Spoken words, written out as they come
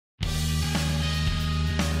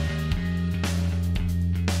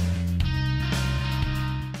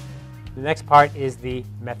The next part is the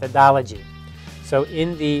methodology. So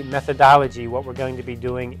in the methodology, what we're going to be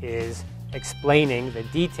doing is explaining the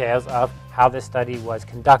details of how the study was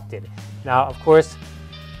conducted. Now, of course,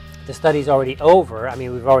 the study's already over. I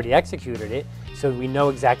mean, we've already executed it, so we know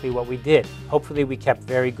exactly what we did. Hopefully, we kept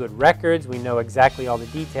very good records. We know exactly all the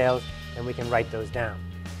details, and we can write those down.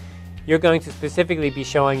 You're going to specifically be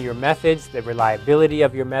showing your methods, the reliability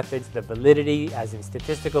of your methods, the validity, as in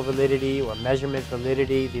statistical validity or measurement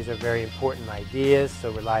validity. These are very important ideas,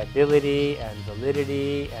 so reliability and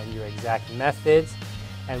validity and your exact methods.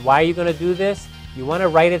 And why are you going to do this? You want to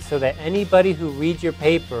write it so that anybody who reads your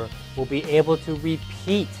paper will be able to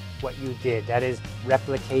repeat what you did. That is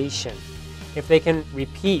replication. If they can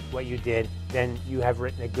repeat what you did, then you have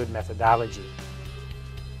written a good methodology.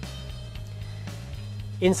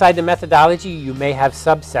 Inside the methodology, you may have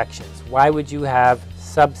subsections. Why would you have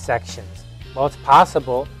subsections? Well, it's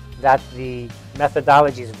possible that the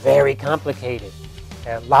methodology is very complicated.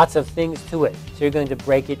 Lots of things to it. So you're going to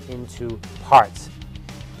break it into parts.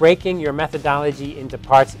 Breaking your methodology into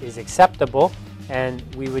parts is acceptable, and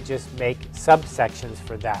we would just make subsections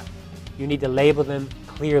for that. You need to label them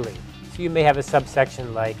clearly. So you may have a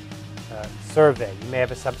subsection like survey. You may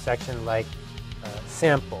have a subsection like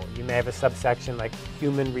sample. You may have a subsection like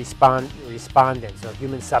human respondents or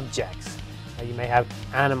human subjects. You may have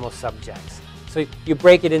animal subjects. So you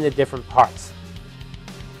break it into different parts.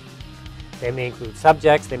 They may include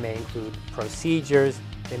subjects, they may include procedures,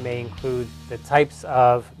 they may include the types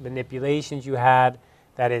of manipulations you had,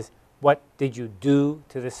 that is, what did you do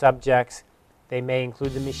to the subjects. They may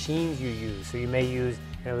include the machines you use. So you may use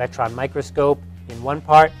an electron microscope in one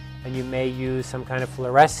part, and you may use some kind of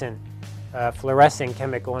fluorescing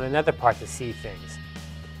chemical in another part to see things.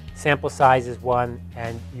 Sample size is one,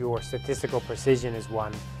 and your statistical precision is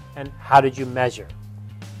one. And how did you measure?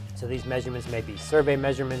 So these measurements may be survey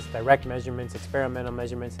measurements, direct measurements, experimental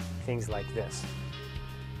measurements, things like this.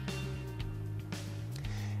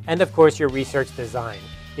 And of course, your research design.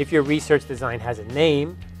 If your research design has a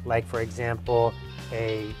name, like for example,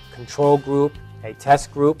 a control group, a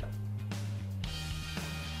test group,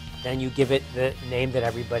 then you give it the name that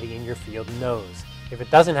everybody in your field knows. If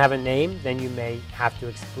it doesn't have a name, then you may have to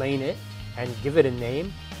explain it and give it a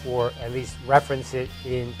name, or at least reference it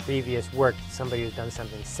in previous work to somebody who's done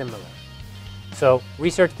something similar. So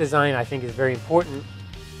research design, I think, is very important.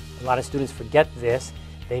 A lot of students forget this.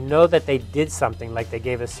 They know that they did something, like they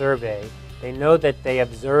gave a survey. They know that they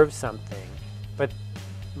observed something. But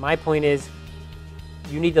my point is,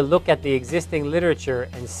 you need to look at the existing literature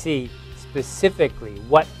and see specifically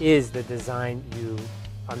what is the design you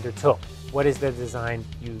undertook. What is the design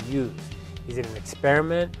you used? Is it an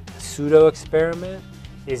experiment, a pseudo-experiment?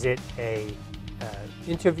 Is it a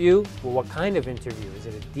interview? Well, what kind of interview? Is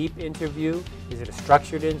it a deep interview? Is it a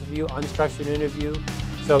structured interview, unstructured interview?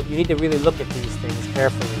 So you need to really look at these things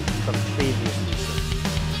carefully from previous